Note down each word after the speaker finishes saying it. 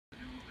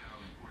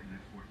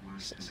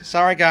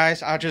Sorry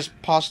guys, I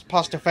just paused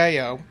the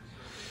video.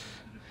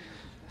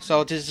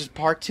 So this is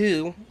part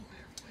 2.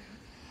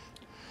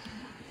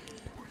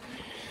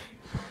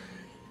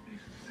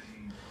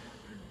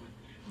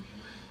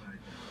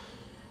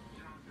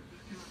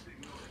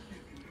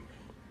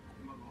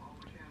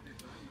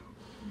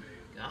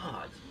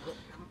 God.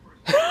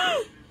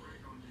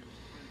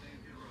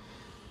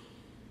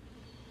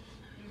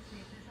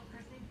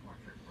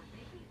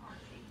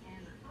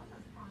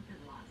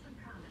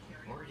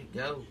 Where'd he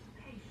go?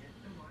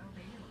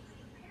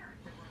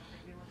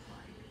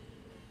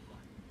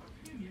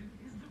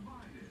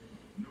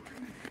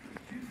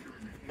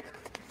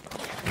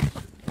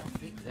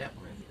 Fix that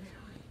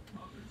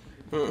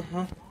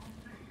one.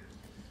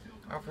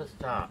 Garfield,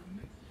 stop.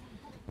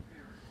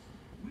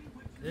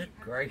 Good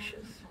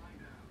gracious.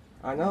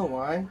 I know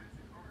why.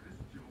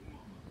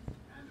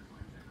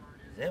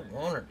 Is that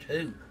 1 or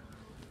 2?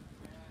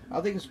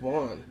 I think it's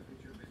 1.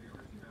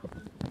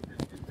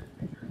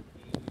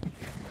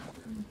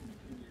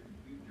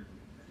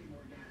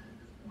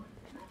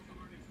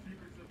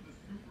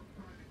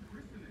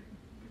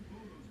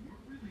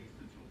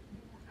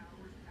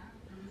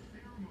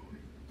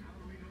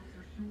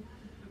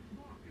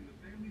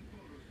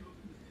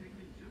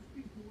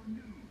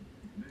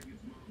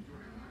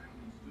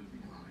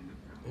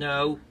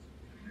 No.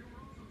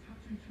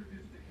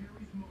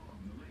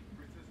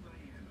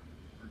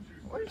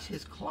 Where's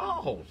his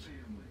claws?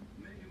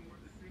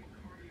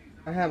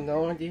 I have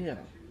no idea.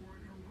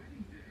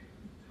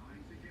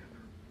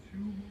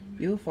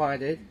 You'll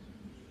find it.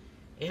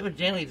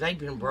 Evidently they've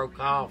been broke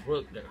off.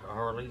 Look,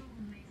 Harley.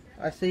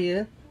 I see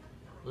it.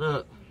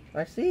 Look.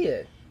 I see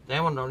it.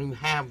 That one don't even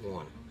have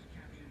one.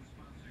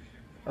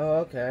 Oh,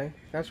 okay.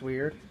 That's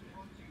weird.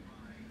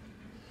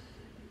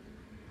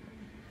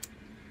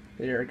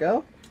 There we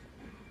go.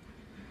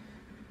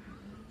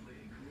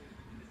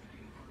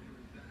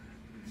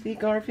 See,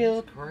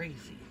 Garfield? It's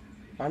crazy.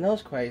 I know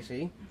it's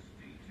crazy.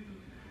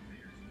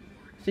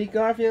 See,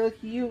 Garfield,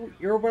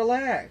 you're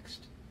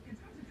relaxed.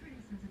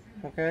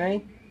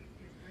 Okay?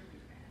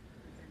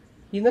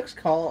 He looks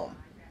calm.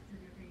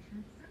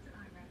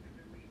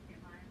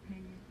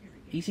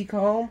 Is he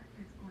calm?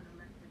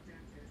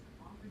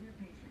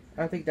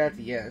 I think that's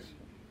a yes.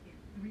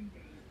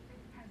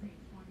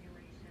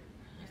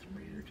 That's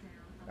weird.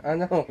 I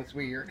know, it's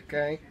weird,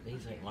 okay?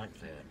 These ain't like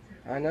that.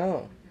 I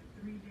know.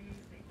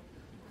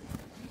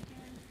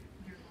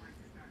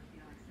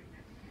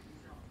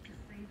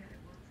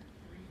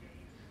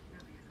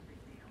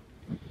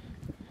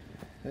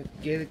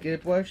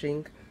 Get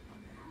brushing.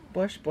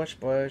 Brush.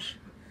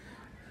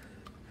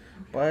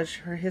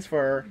 Brush his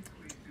fur.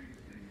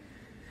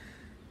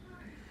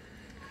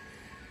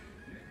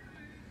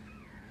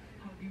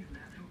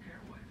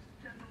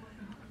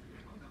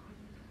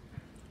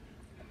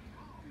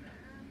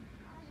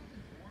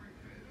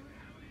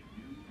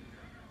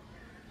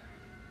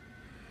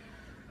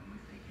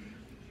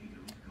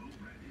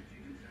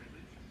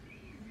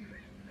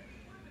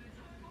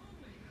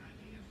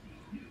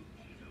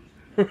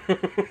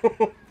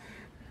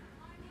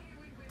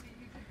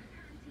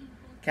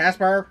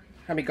 Casper,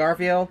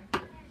 Garfield.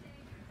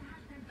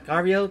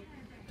 Garfield,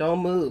 don't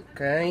move,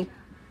 okay?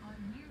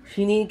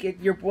 She need to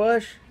get your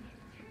brush.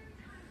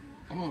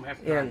 I'm gonna have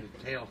to dry his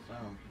tail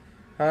some.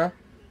 Huh?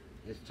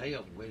 His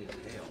tail's wet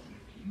as hell.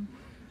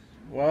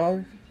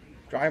 Well,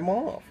 dry him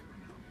off.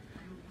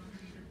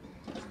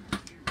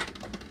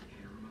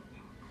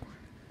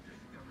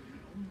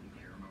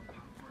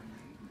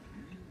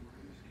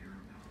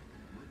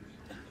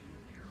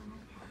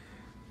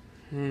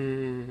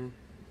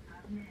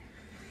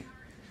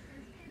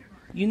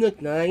 You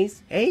look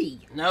nice. Hey.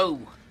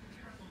 No.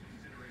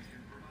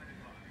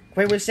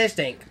 Quit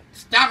resisting.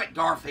 Stop it,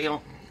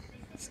 Garfield.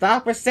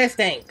 Stop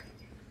resisting.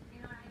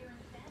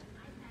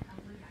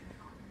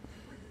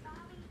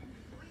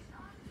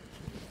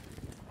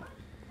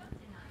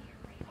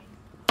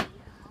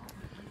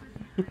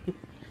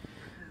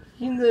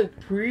 You look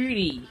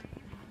pretty.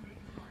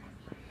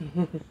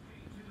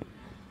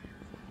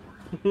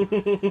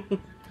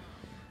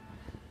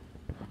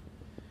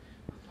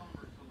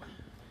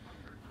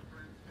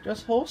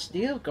 Just hold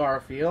still,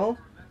 Garfield.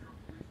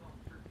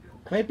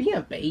 Quit being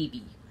a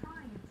baby.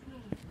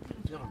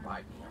 He's gonna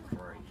bite me, I'm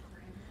afraid.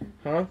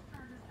 Huh?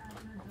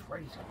 I'm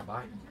afraid he's gonna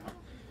bite me.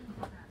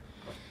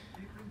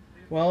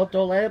 Well,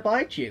 don't let it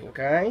bite you,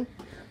 okay?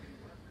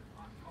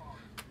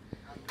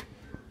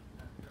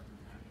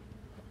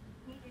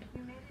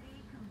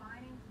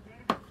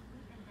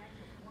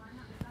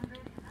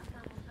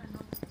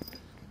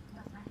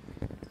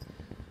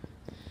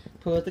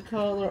 Put the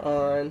collar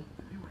on.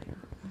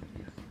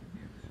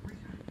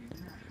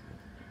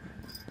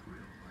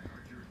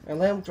 And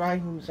let him dry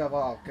himself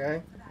off,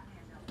 okay?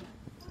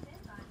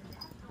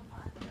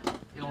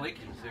 He'll lick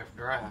himself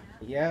dry.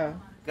 Yeah.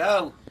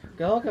 Go.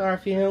 Go,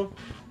 Garfield.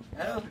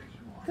 Go.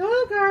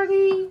 Go,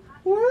 Garly.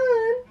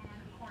 One.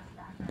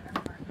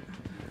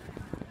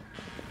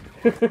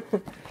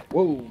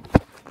 Whoa.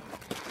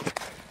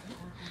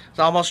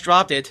 I almost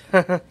dropped it.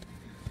 I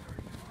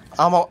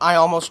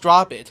almost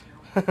dropped it.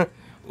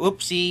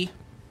 Oopsie.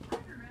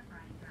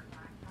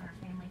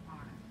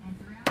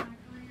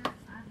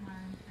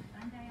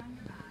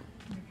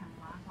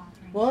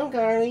 One,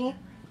 Garly.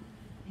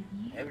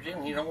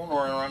 Evidently, he don't want to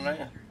run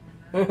right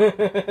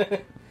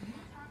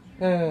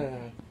now.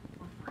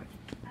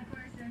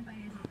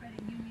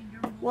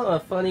 What a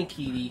funny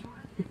kitty.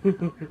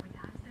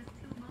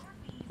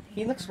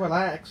 He looks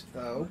relaxed,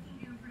 though.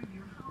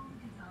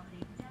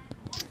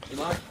 He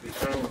likes to be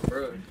thrown with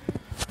brush.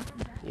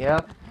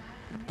 Yep.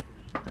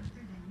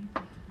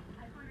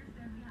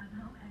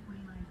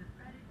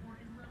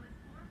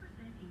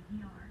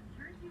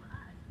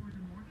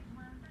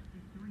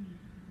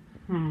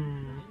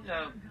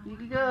 You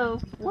can go.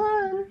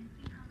 One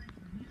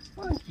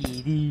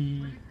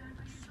kitty.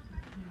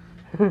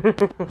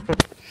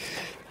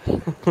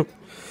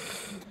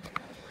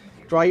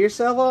 Dry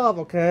yourself off,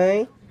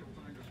 okay?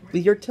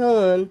 With your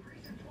tongue.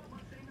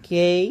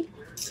 Okay?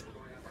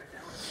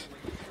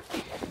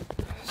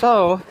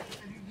 So,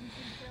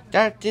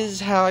 this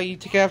is how you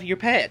take care of your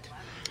pet.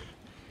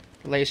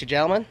 Ladies and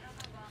gentlemen.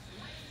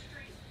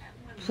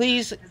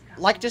 Please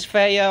like this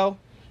video.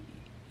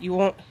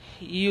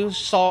 You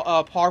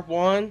saw part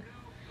 1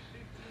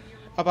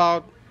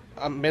 about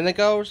a minute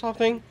ago or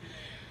something.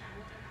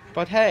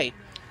 But hey,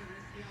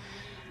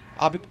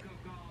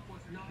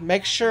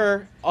 make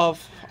sure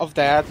of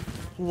that.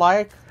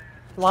 Like,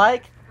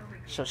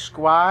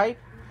 subscribe,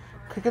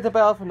 click the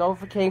bell for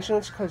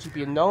notifications because you'll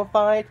be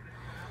notified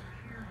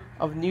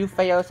of new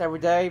videos every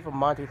day from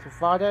Monday through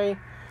Friday,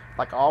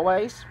 like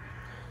always.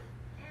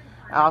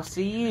 I'll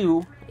see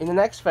you in the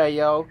next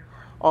video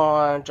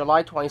on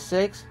July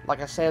 26th,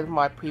 like I said in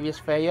my previous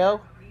video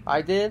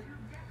I did.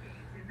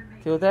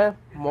 Till then,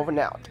 I'm over and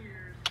out.